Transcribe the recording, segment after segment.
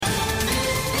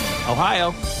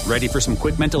Ohio, ready for some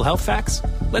quick mental health facts?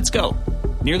 Let's go.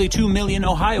 Nearly 2 million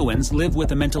Ohioans live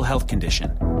with a mental health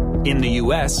condition. In the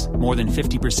U.S., more than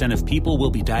 50% of people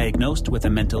will be diagnosed with a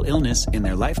mental illness in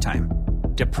their lifetime.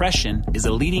 Depression is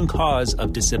a leading cause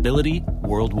of disability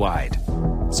worldwide.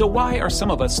 So why are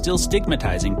some of us still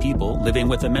stigmatizing people living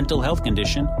with a mental health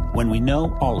condition when we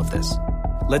know all of this?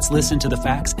 Let's listen to the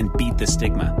facts and beat the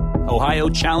stigma. Ohio,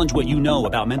 challenge what you know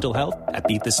about mental health at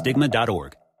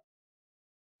beatthestigma.org.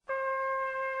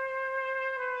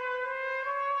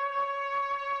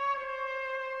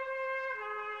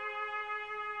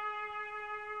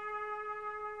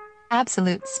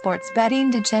 Absolute sports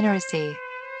betting degeneracy.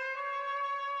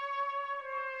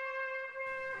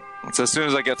 So as soon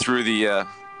as I get through the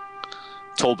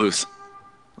toll booth,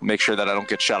 make sure that I don't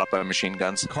get shot up by machine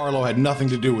guns. Carlo had nothing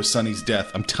to do with Sonny's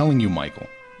death. I'm telling you, Michael.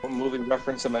 What movie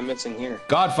reference am I missing here?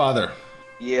 Godfather.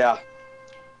 Yeah.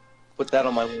 Put that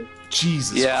on my list.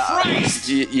 Jesus Christ.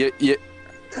 You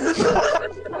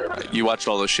watched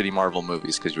all those shitty Marvel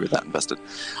movies because you were that invested.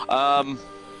 I'm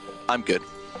good.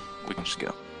 We can just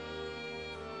go.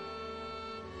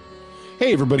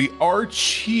 Hey, everybody. Arch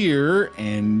here,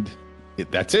 and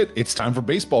that's it. It's time for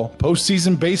baseball.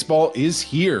 Postseason baseball is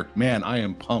here. Man, I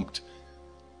am pumped.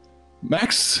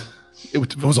 Max,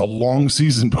 it was a long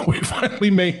season, but we finally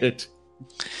made it.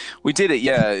 We did it,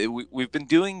 yeah. We've been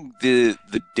doing the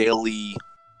daily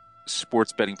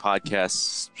sports betting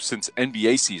podcasts since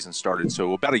NBA season started,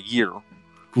 so about a year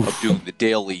of doing the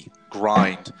daily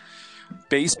grind.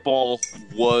 Baseball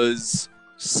was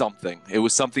something. It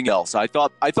was something else. I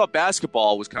thought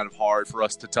basketball was kind of hard for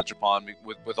us to touch upon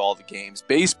with all the games.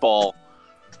 Baseball,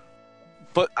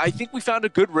 but I think we found a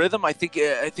good rhythm. I think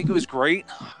it was great.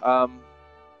 I'm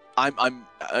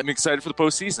excited for the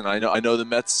postseason. I know the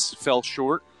Mets fell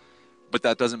short, but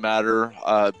that doesn't matter.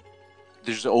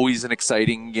 There's always an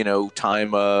exciting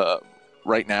time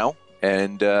right now,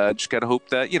 and just gotta hope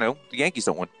that the Yankees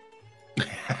don't win.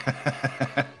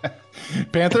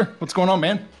 Panther, what's going on,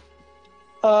 man?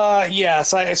 Yes.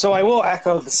 So I will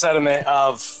echo the sentiment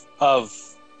of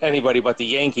anybody but the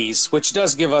Yankees, which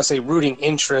does give us a rooting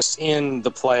interest in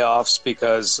the playoffs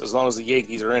because as long as the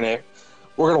Yankees are in it,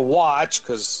 we're going to watch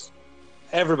because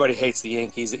everybody hates the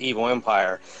Yankees, the evil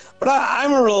empire. But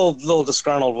I'm a little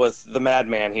disgruntled with the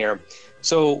madman here.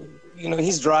 So,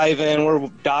 he's driving, we're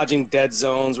dodging dead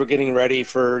zones, we're getting ready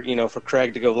for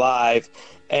Craig to go live.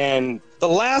 And the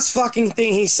last fucking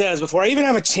thing he says before I even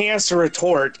have a chance to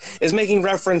retort is making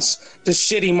reference to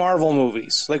shitty Marvel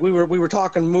movies. Like we were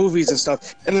talking movies and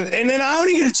stuff. And then I don't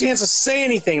even get a chance to say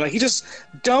anything. Like he just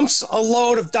dumps a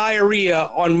load of diarrhea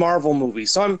on Marvel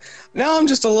movies. So I'm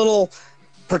just a little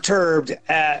perturbed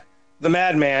at the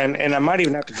madman, and I might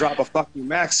even have to drop a fuck you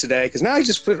Max today because now I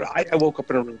woke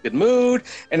up in a really good mood,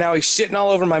 and now he's shitting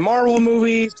all over my Marvel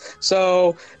movies.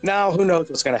 So now who knows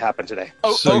what's going to happen today?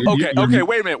 Okay.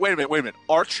 Wait a minute.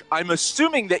 Arch, I'm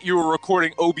assuming that you were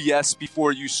recording OBS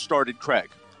before you started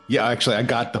Craig. Yeah, actually, I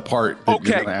got the part that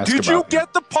you're going to ask about. Did you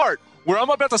get the part where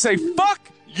I'm about to say, fuck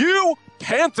you,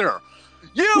 Panther?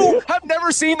 You have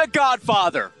never seen The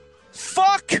Godfather.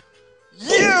 Fuck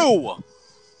you!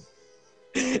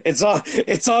 It's on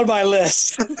my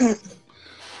list.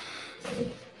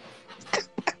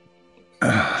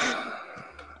 I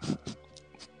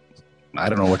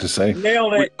don't know what to say.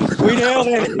 Nailed it. We nailed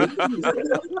it.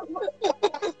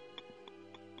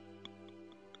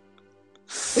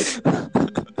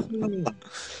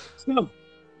 So,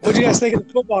 what do you guys think of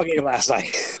the football game last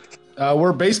night?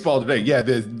 We're baseball today. Yeah,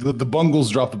 the Bungles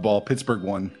dropped the ball. Pittsburgh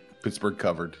won. Pittsburgh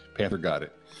covered. Panther got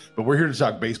it. But we're here to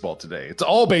talk baseball today. It's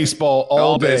all baseball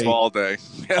all day. Baseball all day.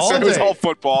 Yes, it was all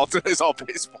football. Today's all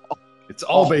baseball. It's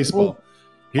all baseball.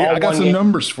 Here, I got some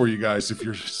numbers for you guys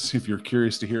if you're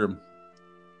curious to hear them.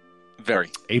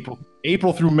 Very.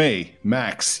 April through May,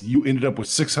 Max, you ended up with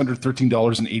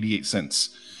 $613.88.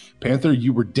 Panther,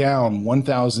 you were down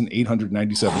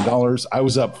 $1,897. I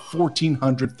was up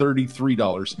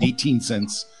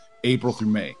 $1,433.18 April through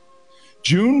May.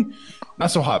 June,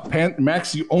 not so hot.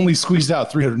 Max, you only squeezed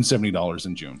out $370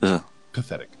 in June.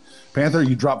 Pathetic. Panther,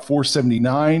 you dropped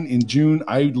 $479 in June.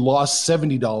 I lost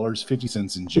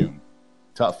 $70.50 in June.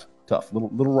 Tough,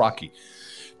 little rocky.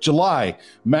 July,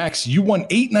 Max, you won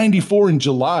 $894 in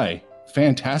July.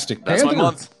 Fantastic. That's my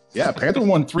month. Yeah, Panther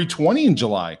won $320 in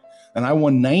July, and I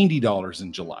won $90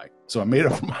 in July. So I made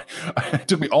up for it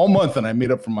took me all month, and I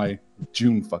made up for my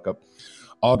June fuck up.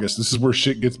 August, this is where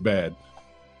shit gets bad.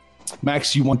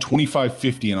 Max, you won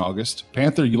 $25.50 in August.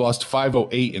 Panther, you lost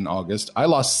 $508 in August. I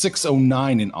lost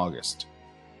 $609 in August.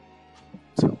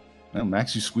 So,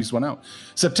 Max, you squeezed one out.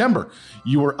 September,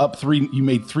 you were up you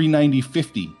made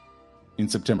 $390.50 in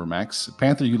September, Max.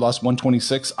 Panther, you lost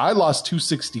 126. I lost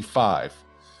 265.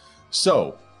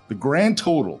 So the grand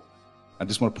total, I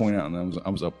just want to point out, and I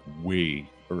was up way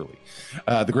early.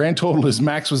 The grand total is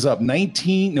Max was up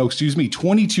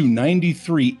 22,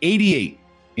 93, 88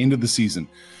 into the season.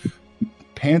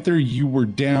 Panther, you were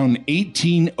down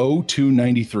 18, 02,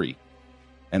 93.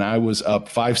 And I was up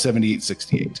 578,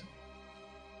 68.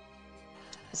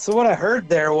 So what I heard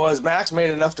there was Max made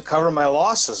enough to cover my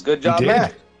losses. Good job,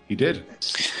 Max. He did.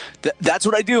 That's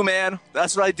what I do, man.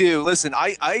 That's what I do. Listen,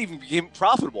 I even became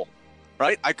profitable,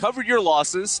 right? I covered your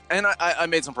losses, and I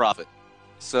made some profit.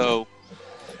 So,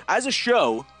 as a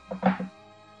show,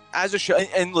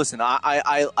 and listen,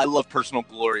 I love personal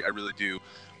glory. I really do.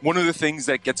 One of the things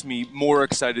that gets me more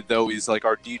excited, though, is like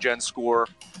our DGen score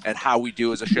and how we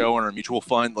do as a show and our mutual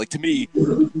fund. Like, to me,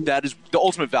 that is the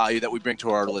ultimate value that we bring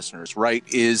to our listeners, right?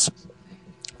 Is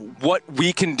what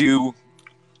we can do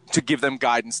to give them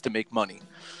guidance to make money.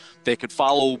 They could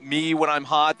follow me when I'm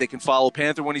hot. They can follow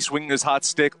Panther when he's swinging his hot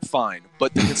stick. Fine.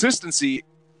 But the consistency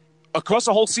across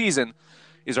the whole season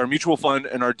is our mutual fund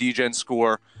and our DGen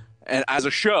score. And as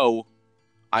a show,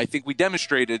 I think we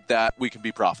demonstrated that we can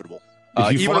be profitable.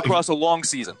 Even across a long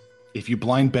season. If you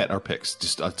blind bet our picks,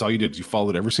 just that's all you did. You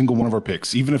followed every single one of our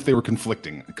picks, even if they were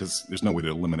conflicting, because there's no way to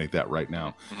eliminate that right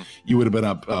now. Mm-hmm. You would have been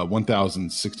up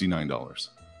 $1,069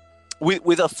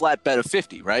 with a flat bet of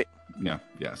 50, right? Yeah.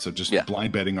 So just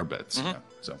blind betting our bets. Mm-hmm. Yeah.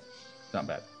 So not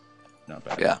bad.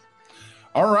 Yeah.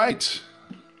 All right.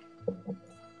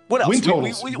 What else? Win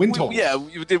totals. Win totals. Yeah,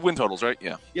 we did win totals, right?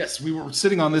 Yeah. Yes, we were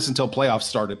sitting on this until playoffs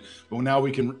started, but now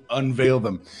we can unveil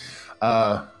them.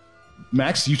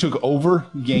 Max, you took over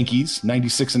Yankees,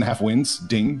 96.5 wins.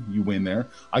 Ding, you win there.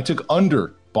 I took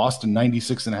under Boston,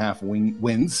 96.5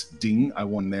 wins. Ding, I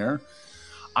won there.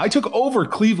 I took over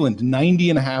Cleveland,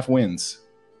 90.5 wins.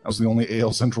 That was the only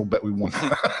AL Central bet we won.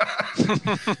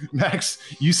 Max,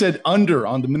 you said under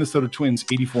on the Minnesota Twins,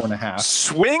 84.5.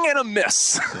 Swing and a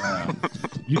miss. Yeah.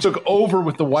 You took over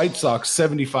with the White Sox,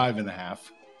 75.5.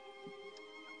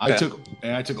 I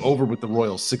took over with the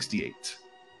Royals,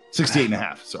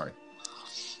 68.5, sorry.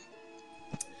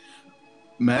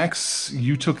 Max,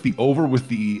 you took the over with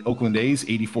the Oakland A's,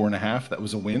 84.5. That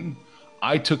was a win.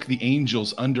 I took the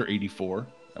Angels under 84.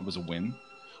 That was a win.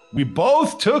 We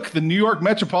both took the New York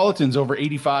Metropolitans over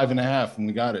 85.5, and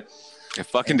we got it. I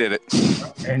fucking did it.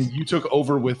 And you took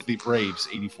over with the Braves,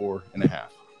 84.5.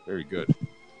 Very good.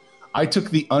 I took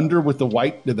the under with the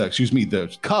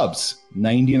Cubs,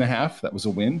 90.5. That was a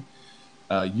win.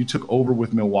 You took over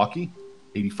with Milwaukee,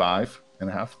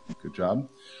 85.5. Good job.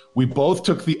 We both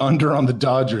took the under on the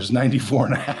Dodgers,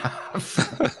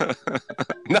 94.5.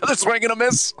 Another swing and a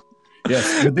miss.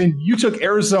 Yes, but then you took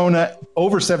Arizona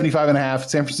over 75.5,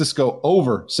 San Francisco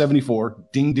over 74,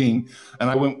 ding ding, and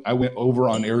I went over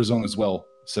on Arizona as well,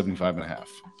 75.5.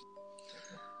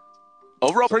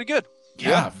 Overall, pretty good.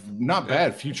 Yeah, not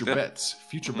bad. Future bets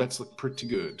look pretty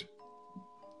good.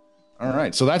 All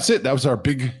right, so that's it. That was our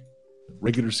big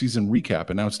regular season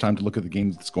recap, and now it's time to look at the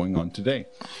game that's going on today.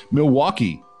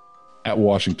 Milwaukee at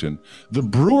Washington. The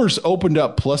Brewers opened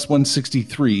up plus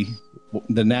 163.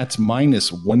 The Nats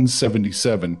minus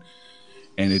 177,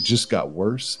 and it just got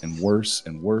worse and worse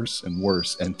and worse and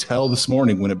worse until this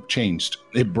morning when it changed.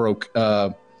 It broke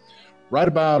right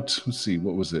about, let's see,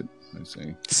 what was it? Let's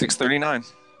see. 639.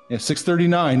 Yeah,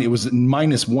 639. It was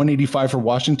minus 185 for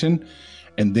Washington,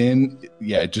 and then,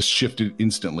 it just shifted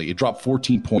instantly. It dropped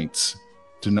 14 points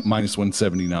to minus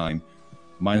 179,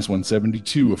 minus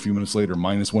 172 a few minutes later,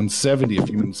 minus 170 a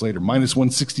few minutes later, minus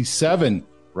 167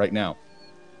 right now.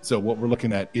 So what we're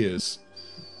looking at is,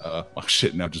 now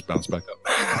it just bounced back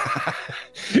up.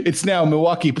 It's now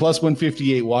Milwaukee plus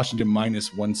 158, Washington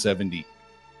minus 170.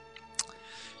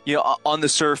 You know, on the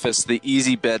surface, the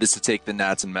easy bet is to take the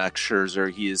Nats and Max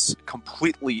Scherzer. He has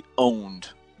completely owned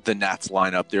the Nats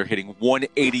lineup. They're hitting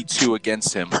 182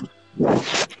 against him.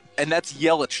 And that's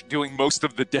Yelich doing most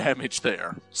of the damage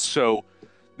there. So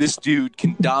this dude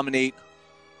can dominate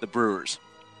the Brewers.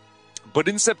 But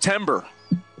in September,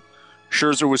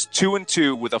 Scherzer was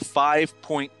 2-2 with a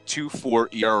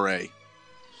 5.24 ERA.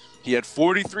 He had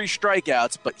 43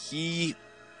 strikeouts, but he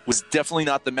was definitely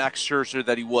not the Max Scherzer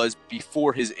that he was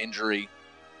before his injury.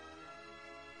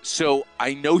 So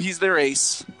I know he's their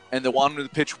ace, and they want him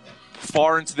to pitch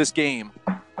far into this game,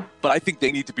 but I think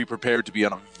they need to be prepared to be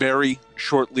on a very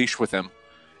short leash with him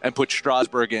and put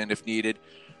Strasburg in if needed.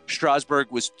 Strasburg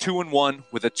was 2-1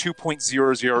 with a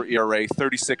 2.00 ERA,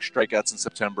 36 strikeouts in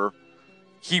September.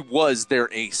 He was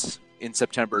their ace in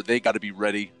September. They got to be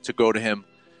ready to go to him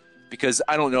because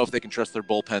I don't know if they can trust their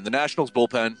bullpen. The Nationals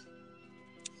bullpen,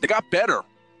 they got better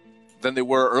than they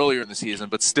were earlier in the season,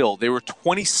 but still, they were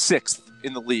 26th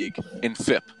in the league in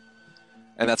FIP.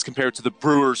 And that's compared to the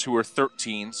Brewers, who are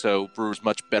 13, so Brewers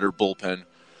much better bullpen.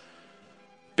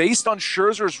 Based on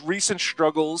Scherzer's recent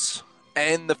struggles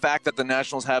and the fact that the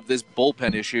Nationals have this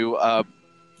bullpen issue,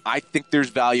 I think there's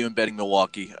value in betting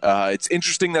Milwaukee. It's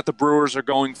interesting that the Brewers are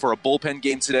going for a bullpen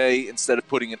game today. Instead of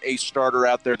putting an ace starter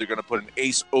out there, they're going to put an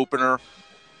ace opener.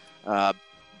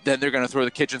 Then they're going to throw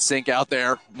the kitchen sink out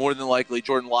there. More than likely,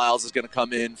 Jordan Lyles is going to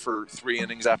come in for 3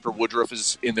 innings after Woodruff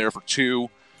is in there for 2.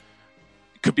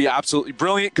 Could be absolutely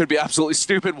brilliant. Could be absolutely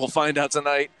stupid. We'll find out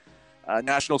tonight.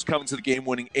 Nationals coming to the game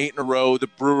winning 8 in a row. The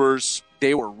Brewers,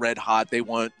 they were red hot. They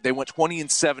went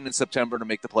 20-7 in September to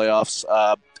make the playoffs.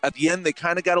 At the end, they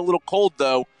kind of got a little cold,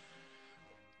 though.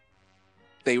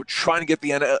 They were trying to get the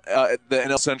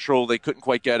NL Central. They couldn't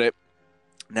quite get it.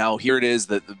 Now, here it is,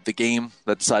 the game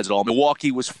that decides it all.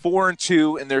 Milwaukee was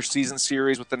 4-2 in their season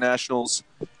series with the Nationals.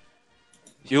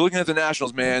 You're looking at the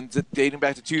Nationals, man, dating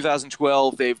back to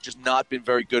 2012, they've just not been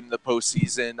very good in the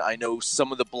postseason. I know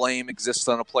some of the blame exists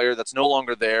on a player that's no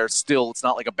longer there. Still, it's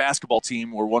not like a basketball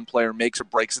team where one player makes or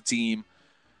breaks a team.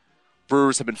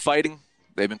 Brewers have been fighting.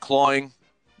 They've been clawing.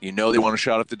 You know they want to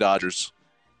shot at the Dodgers.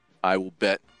 I will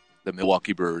bet the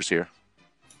Milwaukee Brewers here.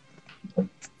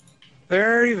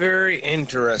 Very, very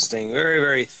interesting. Very,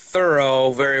 very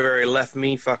thorough. Very, very left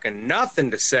me fucking nothing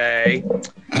to say.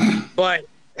 But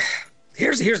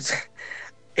here's the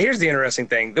interesting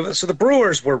thing. So the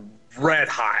Brewers were red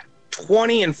hot,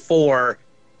 20-4,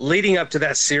 leading up to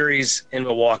that series in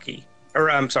Milwaukee,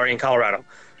 in Colorado,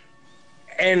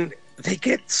 and they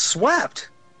get swept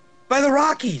by the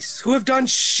Rockies, who have done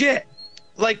shit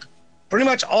like pretty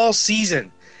much all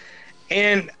season.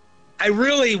 And I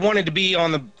really wanted to be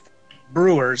on the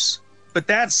Brewers, but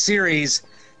that series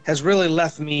has really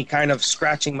left me kind of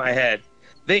scratching my head.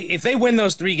 If they win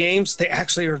those 3 games, they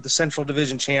actually are the Central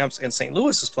Division champs, and St.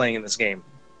 Louis is playing in this game.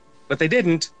 But they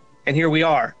didn't, and here we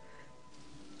are.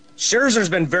 Scherzer's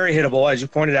been very hittable, as you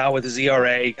pointed out, with his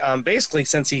ERA, basically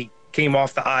since he came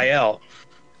off the IL.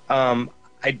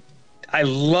 I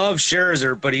love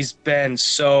Scherzer, but he's been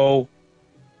so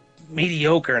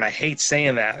mediocre, and I hate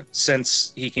saying that,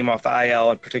 since he came off the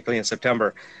IL, and particularly in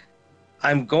September.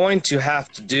 I'm going to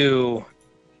have to do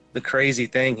the crazy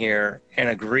thing here and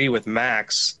agree with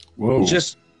Max. Whoa.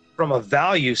 Just from a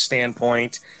value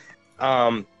standpoint.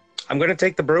 I'm going to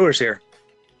take the Brewers here.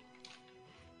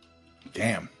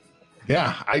 Damn.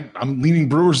 Yeah, I'm leaning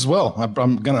Brewers as well.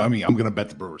 I'm gonna bet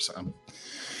the Brewers.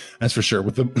 That's for sure.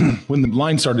 With when the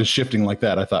line started shifting like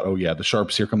that, I thought, oh yeah, the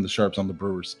Sharps. Here come the Sharps on the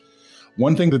Brewers.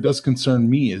 One thing that does concern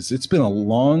me is it's been a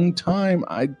long time.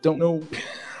 I don't know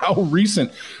how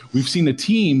recent we've seen a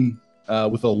team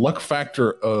with a luck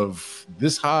factor of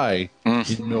this high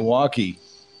in Milwaukee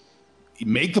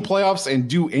make the playoffs and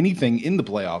do anything in the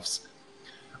playoffs.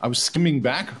 I was skimming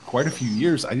back quite a few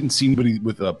years. I didn't see anybody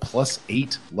with a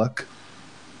 +8 luck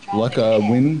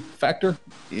win factor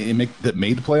that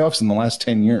made the playoffs in the last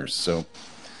 10 years. So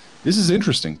this is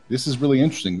interesting. This is really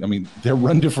interesting. I mean, their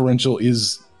run differential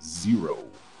is 0.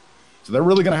 So they're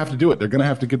really going to have to do it. They're going to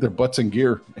have to get their butts in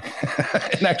gear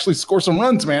and actually score some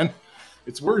runs, man.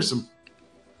 It's worrisome.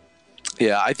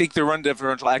 Yeah, I think their run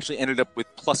differential actually ended up with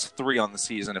 +3 on the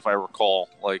season, if I recall.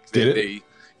 Like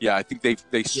I think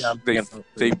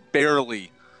they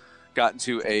barely got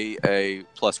into a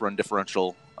plus run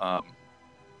differential.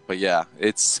 But yeah,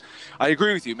 I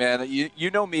agree with you, man.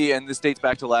 You know me, and this dates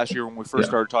back to last year when we first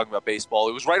started talking about baseball.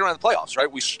 It was right around the playoffs, right?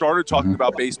 We started talking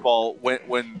about baseball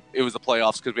when it was the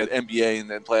playoffs because we had NBA and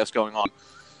then playoffs going on.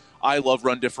 I love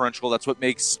run differential. That's what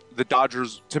makes the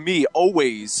Dodgers, to me,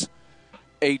 always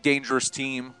a dangerous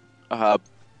team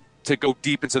to go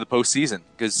deep into the postseason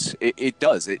because it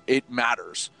does. It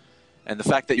matters. And the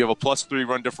fact that you have a +3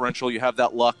 run differential, you have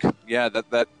that luck,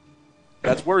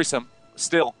 that's worrisome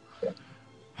still.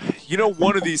 You know,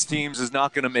 one of these teams is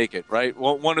not going to make it, right?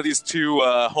 Well, one of these 2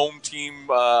 home team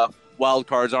wild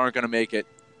cards aren't going to make it.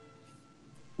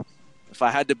 If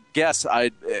I had to guess,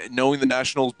 knowing the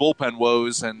Nationals' bullpen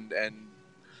woes and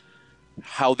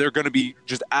how they're going to be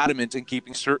just adamant in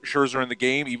keeping Scherzer in the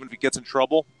game, even if he gets in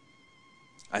trouble,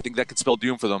 I think that could spell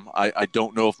doom for them. I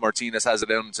don't know if Martinez has it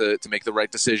in him to make the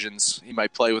right decisions. He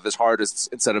might play with his heart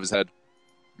instead of his head.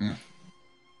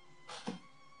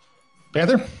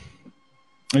 Panther?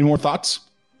 Any more thoughts?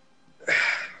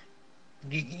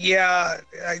 Yeah,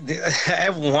 I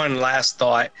have one last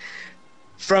thought.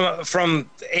 From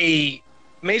a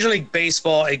Major League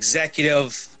Baseball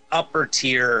executive upper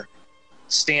tier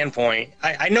standpoint,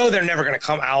 I know they're never going to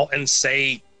come out and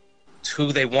say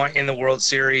who they want in the World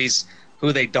Series,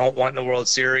 who they don't want in the World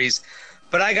Series,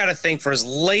 But I got to think, for as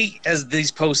late as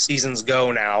these postseasons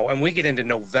go now, and we get into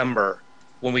November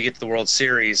when we get to the World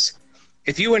Series,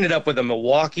 if you ended up with a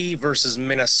Milwaukee versus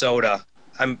Minnesota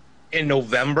in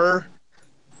November,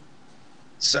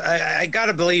 so I got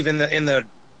to believe in the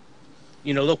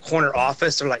little corner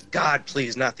office, they're like, God,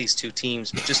 please, not these two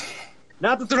teams. Just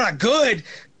not that they're not good,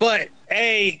 but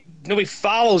A, nobody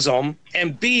follows them,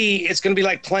 and B, it's going to be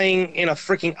like playing in a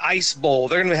freaking ice bowl.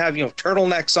 They're going to have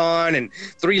turtlenecks on and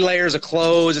 3 layers of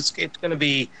clothes. It's going to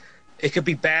be, it could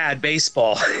be bad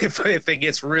baseball if it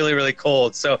gets really, really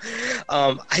cold. So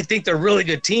I think they're really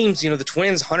good teams. The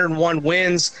Twins, 101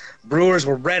 wins. Brewers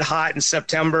were red hot in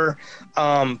September.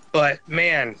 But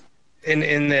man,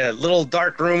 in the little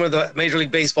dark room of the Major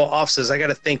League Baseball offices, I got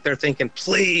to think they're thinking,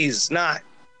 please, not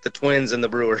the Twins and the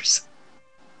Brewers.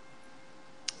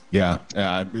 Yeah.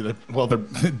 Well,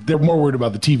 they're more worried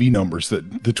about the TV numbers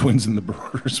that the Twins and the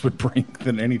Brewers would bring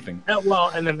than anything. Well,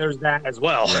 and then there's that as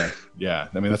well. Yeah.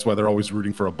 I mean, that's why they're always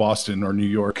rooting for a Boston or New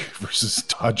York versus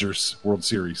Dodgers World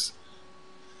Series.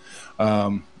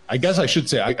 I guess I should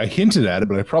say I hinted at it,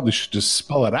 but I probably should just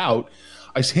spell it out.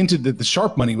 I hinted that the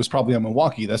sharp money was probably on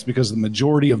Milwaukee. That's because the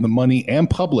majority of the money and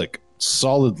public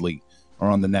solidly are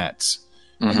on the Nats.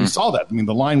 And we saw that. I mean,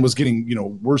 the line was getting,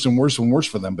 worse and worse and worse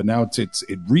for them, but now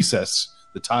it recess.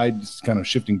 The tide is kind of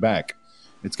shifting back.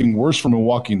 It's getting worse for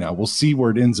Milwaukee now. We'll see where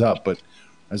it ends up, but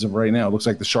as of right now, it looks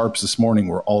like the Sharps this morning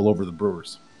were all over the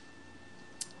Brewers.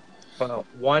 Well,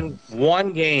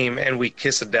 one game and we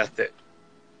kiss a death it.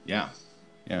 Yeah.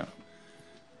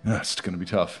 It's going to be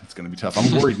tough.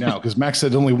 I'm worried now because Max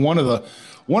said only one of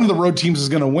the road teams is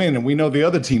going to win, and we know the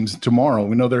other teams tomorrow.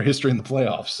 We know their history in the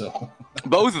playoffs. So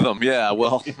both of them, yeah.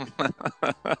 Well,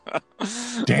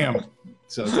 damn.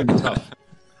 So it's going to be tough.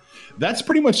 That's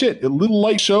pretty much it. A little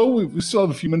light show. We still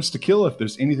have a few minutes to kill. If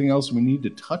there's anything else we need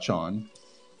to touch on,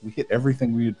 we hit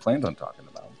everything we had planned on talking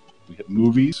about. We hit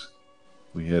movies.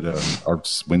 We hit our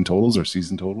win totals, our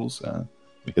season totals.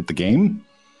 We hit the game.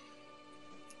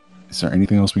 Is there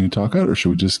anything else we need to talk about, or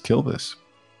should we just kill this?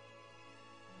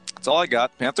 That's all I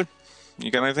got. Panther,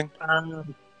 you got anything?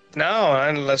 No,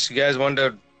 unless you guys wanted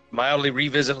to mildly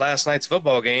revisit last night's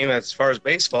football game. As far as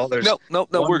baseball, there's no.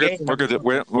 We're good. We're good.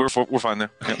 We're fine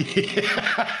there.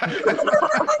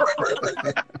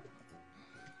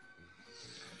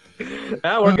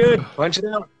 Yeah. We're good. Punch it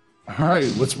out. All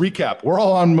right, let's recap. We're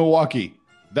all on Milwaukee.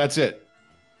 That's it.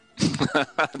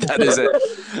 That is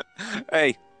it.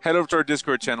 Hey, head over to our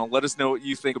Discord channel. Let us know what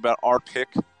you think about our pick,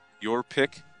 your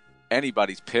pick,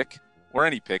 anybody's pick, or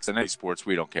any picks in any sports.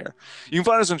 We don't care. You can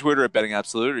find us on Twitter at Betting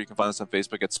Absolute, or you can find us on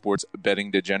Facebook at Sports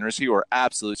Betting Degeneracy, or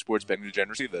Absolute Sports Betting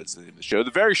Degeneracy. That's the name of the show. The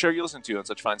very show you listen to on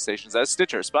such fine stations as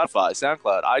Stitcher, Spotify,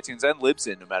 SoundCloud, iTunes, and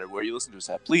Libsyn. No matter where you listen to us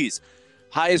at, please,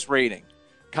 highest rating,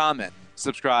 comment,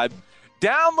 subscribe,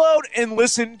 download, and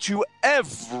listen to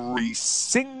every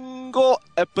single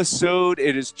episode.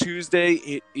 It is Tuesday.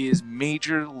 It is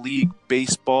Major League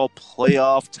Baseball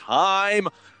playoff time.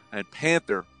 And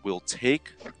Panther will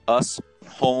take us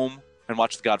home and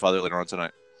watch The Godfather later on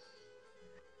tonight.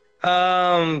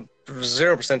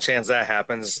 0% chance that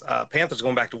happens. Panther's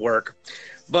going back to work.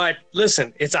 But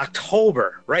listen, it's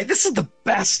October, right? This is the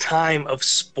best time of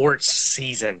sports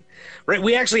season, right?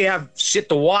 We actually have shit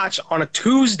to watch on a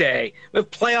Tuesday. We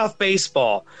have playoff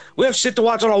baseball. We have shit to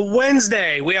watch on a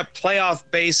Wednesday. We have playoff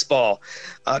baseball.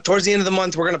 Towards the end of the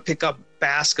month, we're going to pick up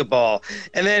basketball.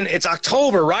 And then it's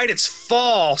October, right? It's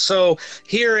fall. So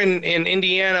here in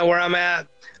Indiana, where I'm at,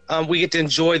 we get to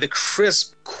enjoy the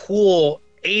crisp, cool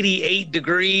 88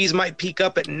 degrees, might peak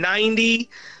up at 90.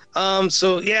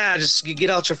 So yeah, just get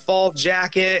out your fall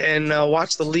jacket and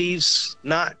watch the leaves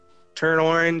not turn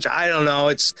orange. I don't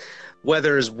know.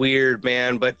 Weather is weird,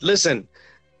 man. But listen,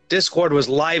 Discord was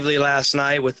lively last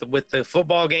night with the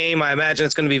football game. I imagine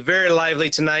it's going to be very lively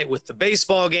tonight with the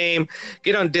baseball game.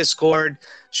 Get on Discord,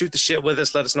 shoot the shit with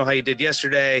us. Let us know how you did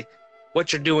yesterday,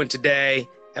 what you're doing today.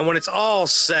 And when it's all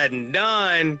said and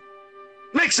done,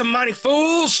 make some money,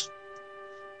 fools!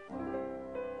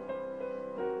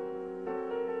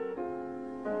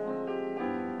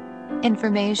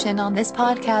 Information on this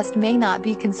podcast may not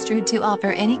be construed to offer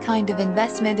any kind of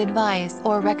investment advice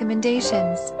or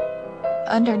recommendations.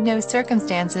 Under no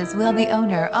circumstances will the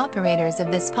owner-operators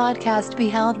of this podcast be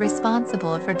held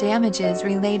responsible for damages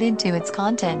related to its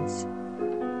contents.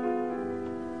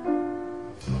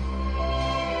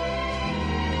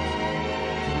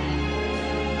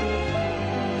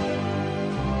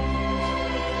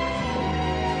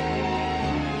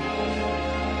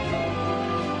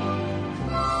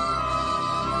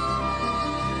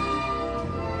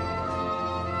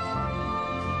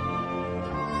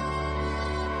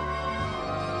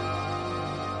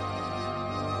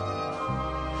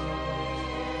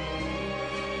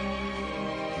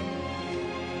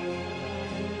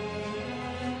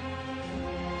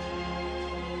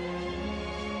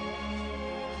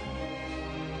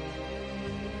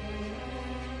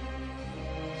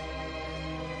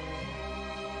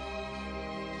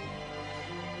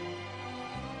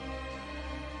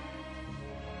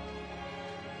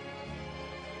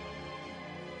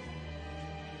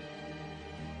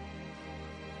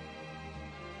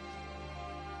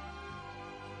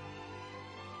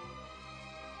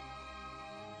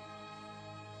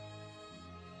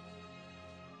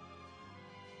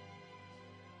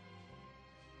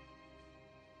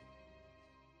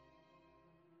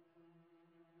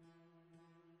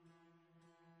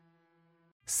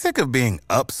 Sick of being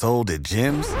upsold at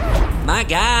gyms? My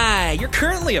guy, you're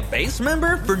currently a base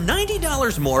member? For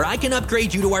 $90 more, I can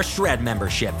upgrade you to our Shred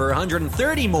membership. For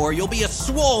 $130 more, you'll be a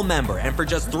Swole member. And for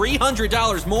just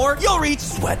 $300 more, you'll reach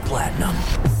Sweat Platinum.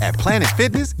 At Planet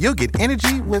Fitness, you'll get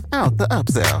energy without the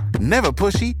upsell. Never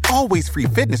pushy, always free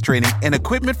fitness training and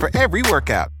equipment for every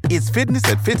workout. It's fitness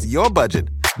that fits your budget.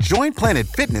 Join Planet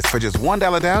Fitness for just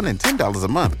 $1 down and $10 a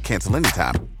month. Cancel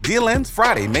anytime. Deal ends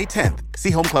Friday, May 10th.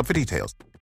 See Home Club for details.